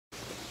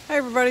Hi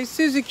everybody,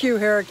 Susie Q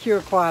here at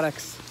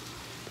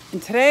QueAquatics.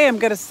 And today I'm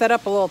going to set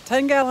up a little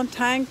 10-gallon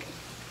tank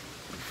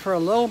for a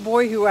little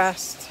boy who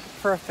asked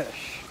for a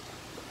fish.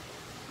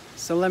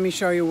 So let me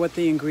show you what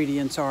the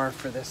ingredients are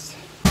for this.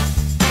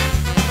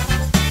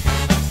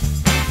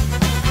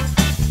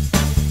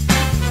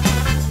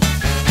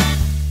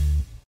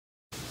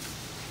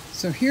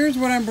 So here's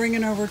what I'm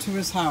bringing over to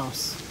his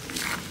house.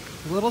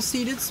 A little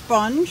seated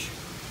sponge,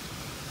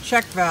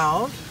 check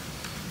valve,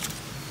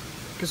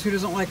 because who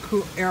doesn't like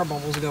cool air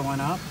bubbles going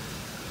up?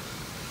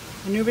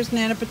 Anubis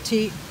Nana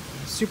Petite,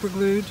 super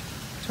glued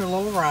to a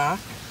little rock.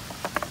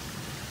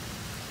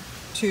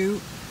 2,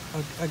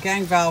 a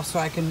gang valve so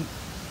I can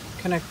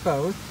connect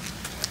both.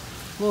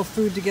 A little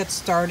food to get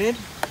started.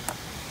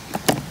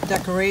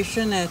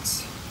 Decoration,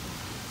 it's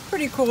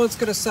pretty cool. It's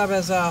going to sub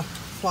as a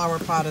flower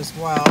pot as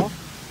well.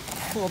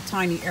 A little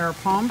tiny air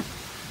pump.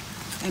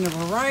 And a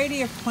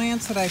variety of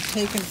plants that I've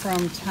taken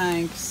from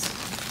tanks.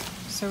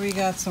 So we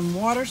got some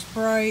water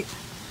sprite,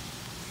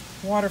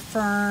 water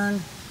fern,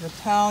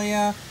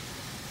 Vitalia,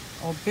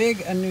 a big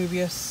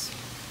Anubias,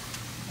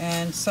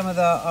 and some of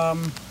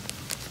the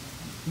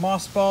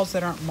moss balls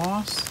that aren't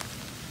moss.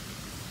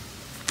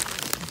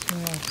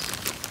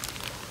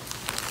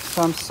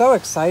 So I'm so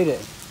excited.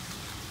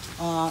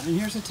 And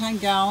here's a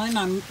 10-gallon.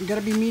 I'm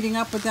going to be meeting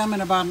up with them in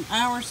about an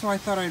hour, so I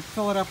thought I'd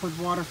fill it up with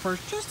water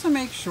first just to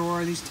make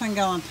sure. These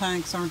 10-gallon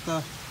tanks aren't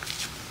the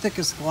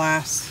thickest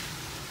glass.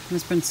 And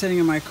it's been sitting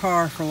in my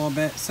car for a little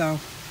bit, so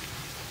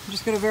I'm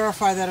just going to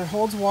verify that it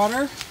holds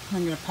water.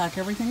 I'm going to pack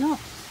everything up.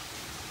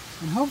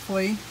 And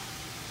hopefully,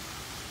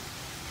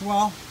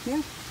 well,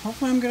 yeah,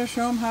 hopefully I'm going to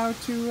show them how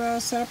to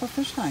set up a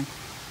fish tank.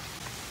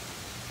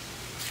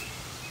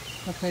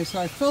 Okay, so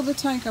I filled the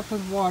tank up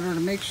with water to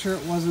make sure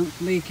it wasn't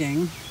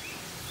leaking.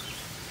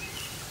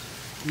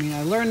 I mean,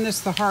 I learned this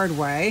the hard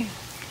way.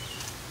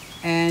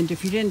 And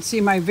if you didn't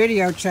see my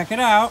video, check it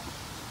out.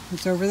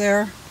 It's over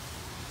there.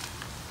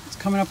 It's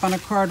coming up on a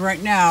card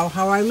right now.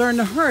 How I learned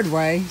the hard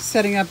way,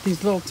 setting up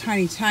these little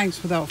tiny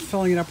tanks without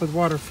filling it up with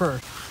water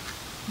first.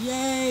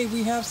 Yay,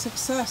 we have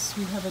success.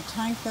 We have a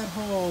tank that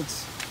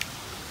holds.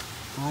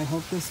 I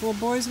hope this little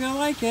boy's gonna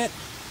like it.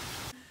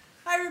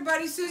 Hi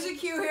everybody, Susie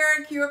Q here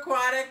at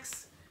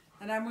QueAquatics.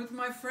 And I'm with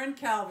my friend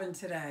Calvin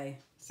today.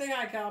 Say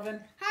hi, Calvin.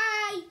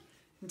 Hi.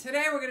 And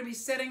today we're going to be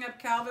setting up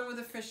Calvin with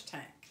a fish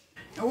tank.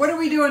 And what are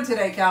we doing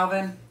today,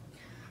 Calvin?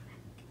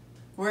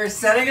 We're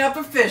setting up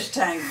a fish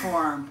tank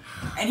for him.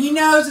 And he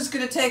knows it's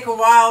going to take a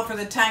while for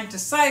the tank to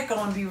cycle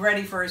and be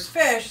ready for his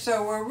fish.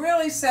 So we're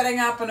really setting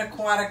up an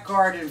aquatic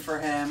garden for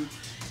him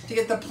to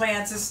get the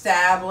plants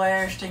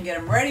established and get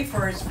him ready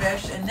for his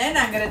fish. And then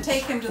I'm going to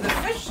take him to the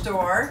fish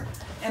store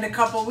in a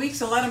couple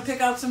weeks and let him pick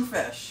out some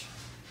fish.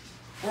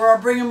 Or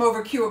I'll bring him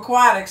over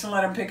QueAquatics and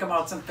let him pick him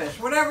out some fish.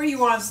 Whatever he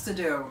wants to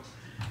do.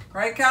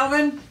 Right,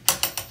 Calvin?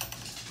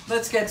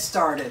 Let's get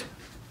started.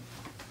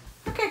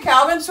 Okay,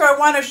 Calvin, so I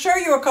want to show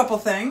you a couple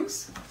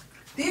things.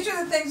 These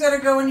are the things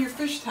that go in your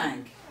fish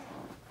tank.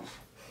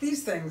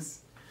 These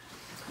things.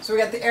 So we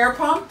got the air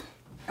pump.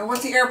 And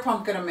what's the air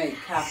pump going to make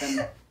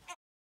happen?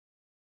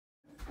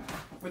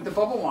 With the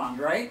bubble wand,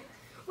 right?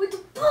 With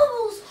the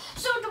bubbles.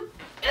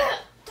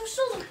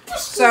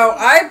 So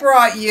I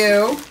brought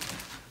you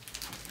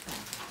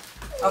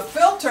a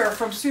filter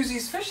from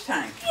Susie's fish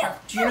tank. Yeah.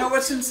 Do you know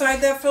what's inside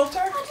that filter?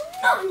 I do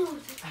not know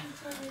what's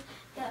inside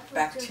that filter.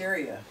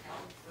 Bacteria.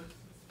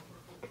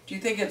 Do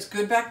you think it's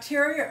good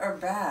bacteria or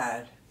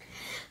bad?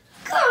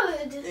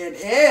 Good.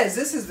 It is.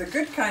 This is the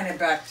good kind of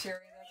bacteria.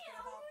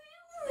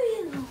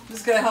 This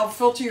is going to help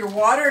filter your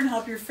water and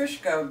help your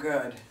fish go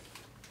good.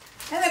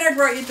 And then I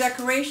brought you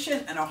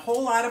decoration and a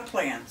whole lot of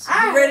plants.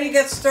 Are you ready to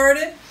get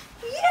started?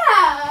 Yeah.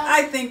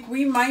 I think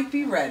we might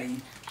be ready.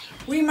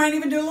 We might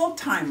even do a little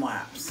time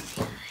lapse.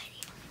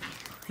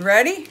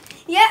 Ready?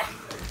 Yeah.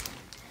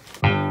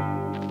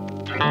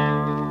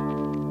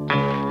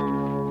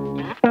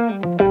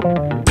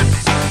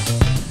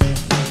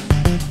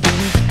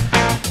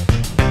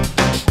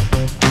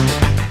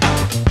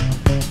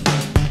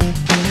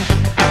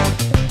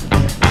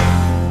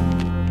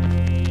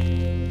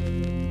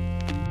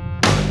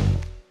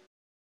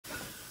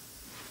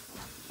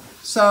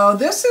 So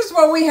this is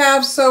what we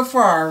have so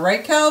far,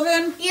 right,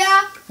 Calvin?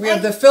 Yeah. We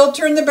have the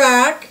filter in the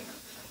back.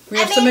 We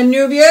have some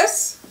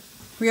Anubias.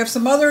 We have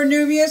some other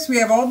Anubias. We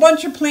have a whole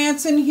bunch of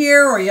plants in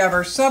here, or you have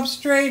our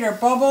substrate, our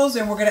bubbles,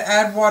 and we're going to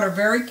add water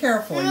very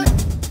carefully.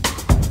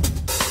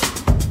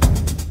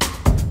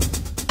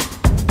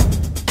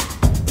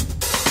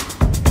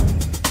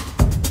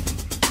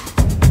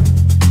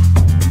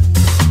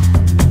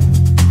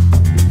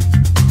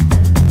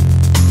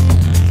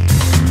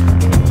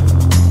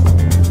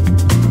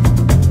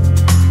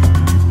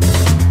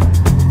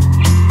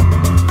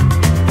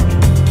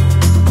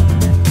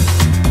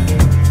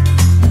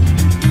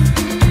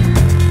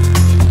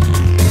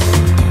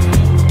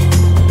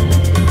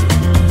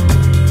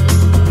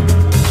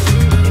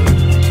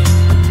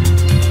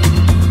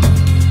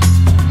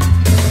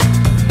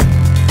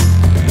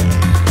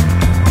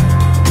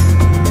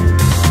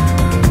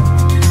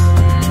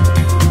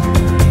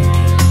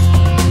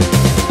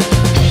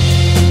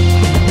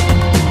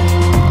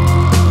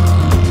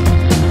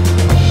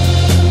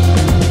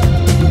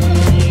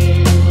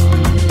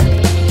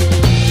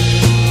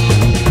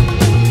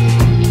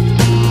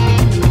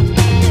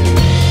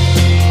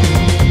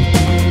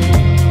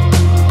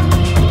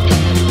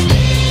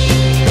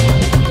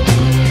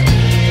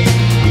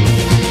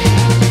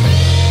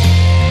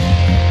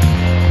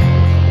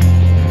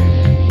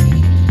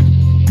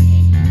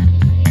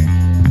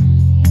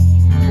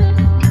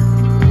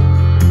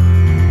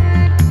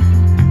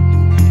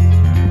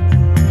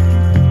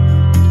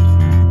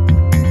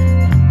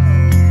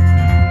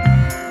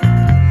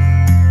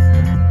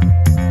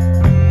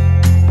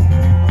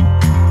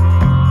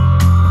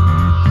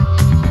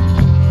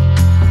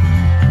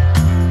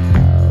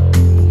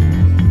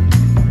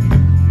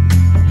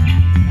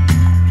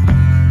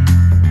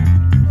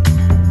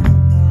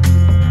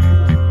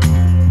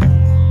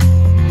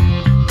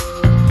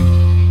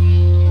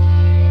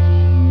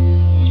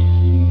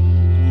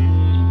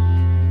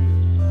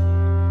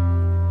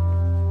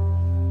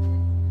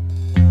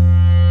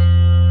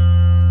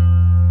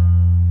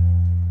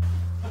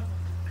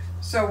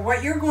 So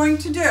what you're going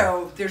to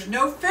do, there's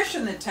no fish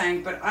in the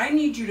tank, but I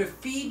need you to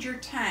feed your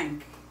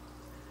tank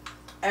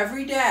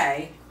every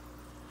day,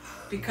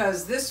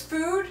 because this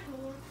food,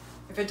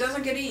 if it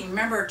doesn't get eaten,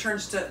 remember it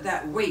turns to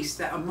that waste,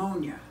 that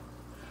ammonia.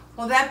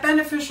 Well, that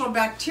beneficial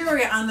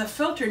bacteria on the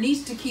filter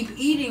needs to keep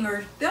eating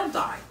or they'll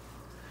die.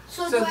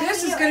 So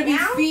this is going to be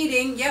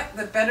feeding,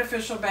 the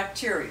beneficial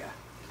bacteria.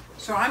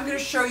 So I'm going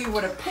to show you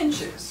what a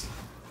pinch is.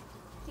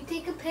 You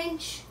take a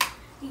pinch,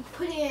 you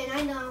put it in,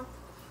 I know.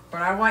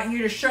 But I want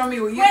you to show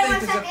me what you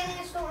think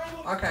is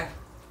a... Okay.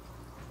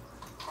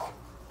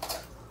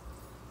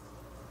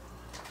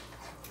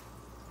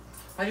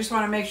 I just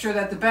want to make sure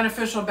that the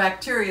beneficial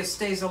bacteria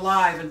stays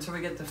alive until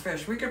we get the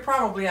fish. We could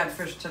probably add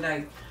fish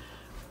today.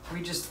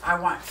 I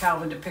want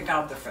Calvin to pick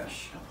out the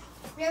fish.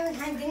 We haven't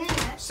had dinner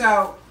yet.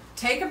 So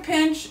take a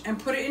pinch and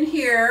put it in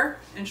here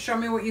and show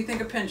me what you think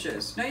a pinch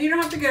is. No, you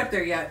don't have to get up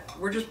there yet.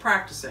 We're just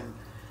practicing.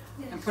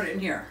 Yes. And put it in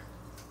here.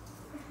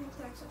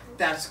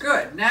 That's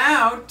good.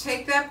 Now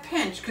take that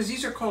pinch, because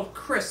these are called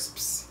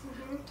crisps.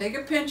 Take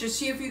a pinch and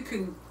see if you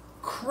can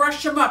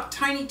crush them up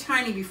tiny,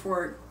 tiny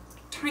before,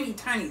 tiny,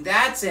 tiny.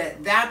 That's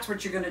it. That's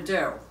what you're going to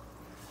do.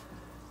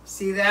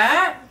 See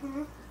that?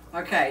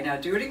 Okay, now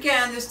do it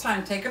again. This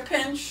time take a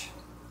pinch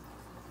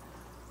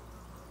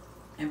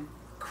and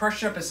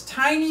crush up as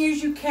tiny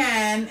as you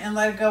can and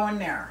let it go in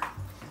there.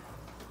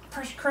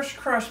 Crush, crush,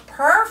 crush.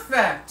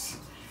 Perfect.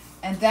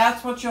 And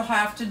that's what you'll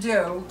have to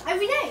do.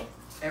 Every day.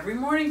 Every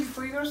morning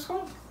before you go to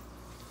school.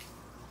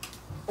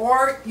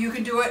 Or you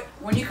can do it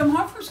when you come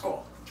home from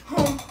school.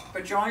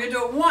 But you're only going to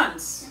do it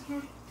once.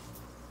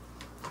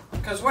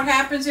 Because what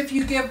happens if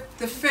you give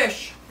the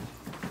fish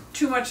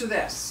too much of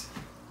this?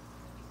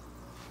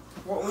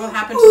 What will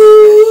happen to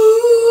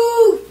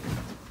the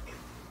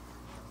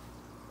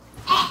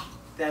fish?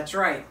 That's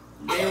right.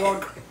 They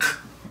will...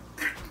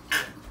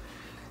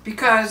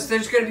 Because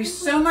there's going to be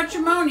so much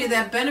ammonia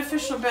that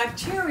beneficial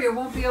bacteria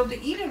won't be able to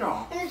eat it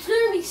all. And it's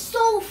going to be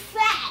so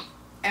fat.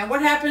 And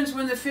what happens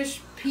when the fish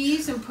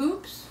pees and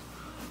poops?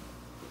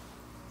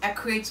 That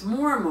creates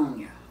more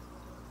ammonia.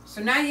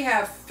 So now you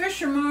have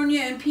fish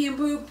ammonia and pee and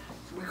poop.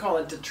 We call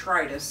it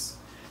detritus.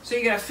 So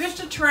you got a fish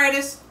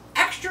detritus,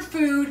 extra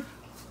food,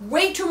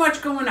 way too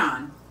much going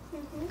on.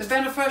 The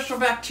beneficial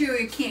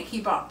bacteria can't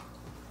keep up.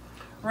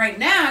 Right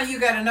now you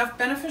got enough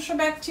beneficial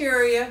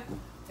bacteria.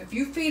 If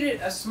you feed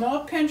it a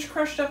small pinch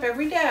crushed up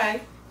every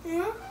day,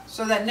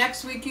 so that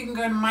next week you can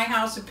go to my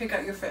house and pick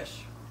out your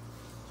fish.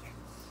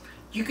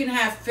 You can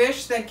have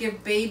fish that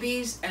give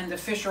babies and the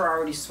fish are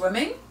already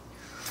swimming.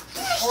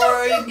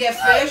 Or you can get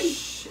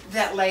fish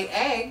that lay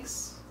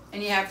eggs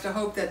and you have to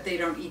hope that they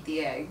don't eat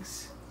the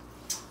eggs.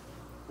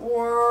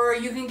 Or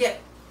you can get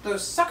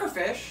those sucker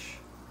fish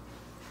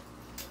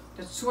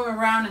that swim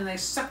around and they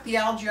suck the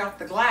algae off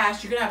the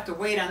glass. You're going to have to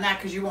wait on that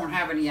because you won't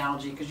have any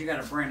algae because you got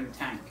a brand new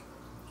tank.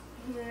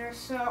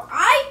 So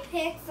I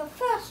picked the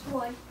first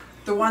one.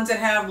 The ones that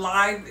have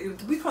live,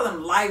 we call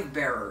them live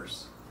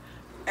bearers.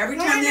 Every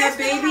time they have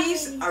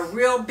babies, a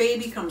real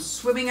baby comes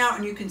swimming out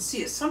and you can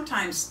see it.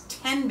 Sometimes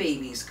 10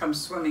 babies come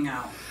swimming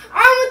out.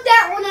 I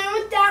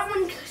want that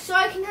one so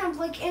I can have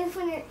like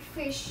infinite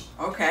fish.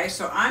 Okay,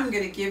 so I'm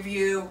going to give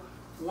you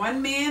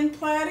 1 man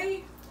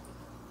platy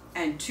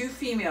and 2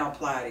 female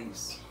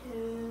platies.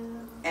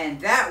 And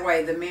that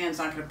way the man's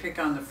not going to pick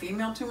on the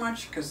female too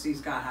much because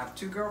he's got to have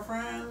 2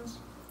 girlfriends.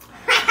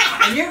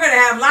 And you're going to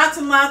have lots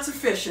and lots of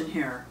fish in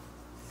here.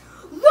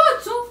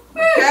 Lots of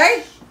fish!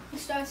 Okay?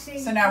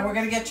 So now we're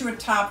going to get you a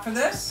top for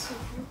this.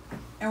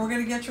 And we're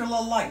going to get you a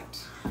little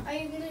light. Are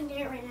you going to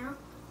need it right now?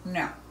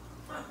 No.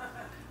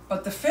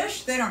 But the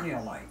fish, they don't need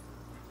a light.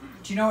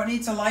 Do you know what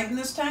needs a light in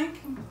this tank?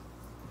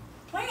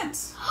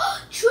 Plants.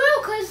 True,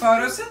 because...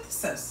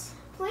 Photosynthesis.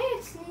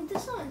 Plants need the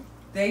sun.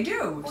 They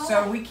do. Well,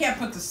 so we can't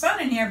put the sun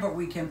in here, but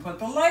we can put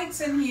the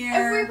lights in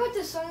here. If we put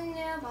the sun in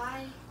there,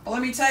 bye. Well,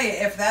 let me tell you,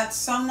 if that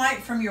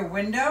sunlight from your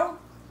window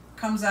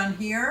comes on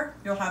here,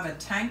 you'll have a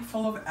tank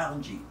full of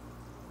algae.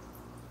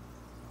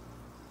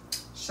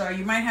 So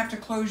you might have to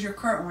close your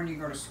curtain when you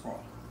go to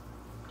school.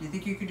 Do you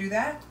think you could do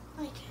that?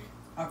 I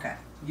can. Okay.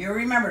 You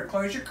remember,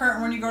 close your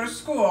curtain when you go to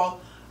school.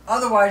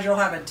 Otherwise, you'll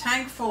have a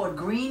tank full of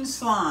green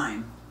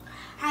slime.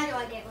 How do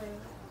I get rid of it?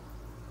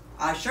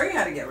 I'll show you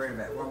how to get rid of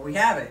it. Well, we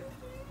have it.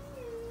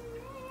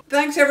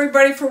 Thanks,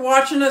 everybody, for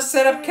watching us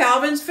set up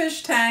Calvin's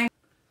fish tank.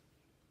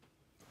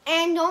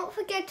 And don't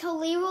forget to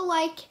leave a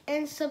like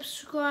and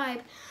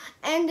subscribe.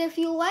 And if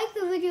you like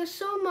the video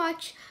so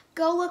much,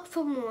 go look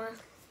for more.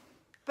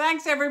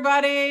 Thanks,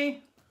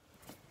 everybody.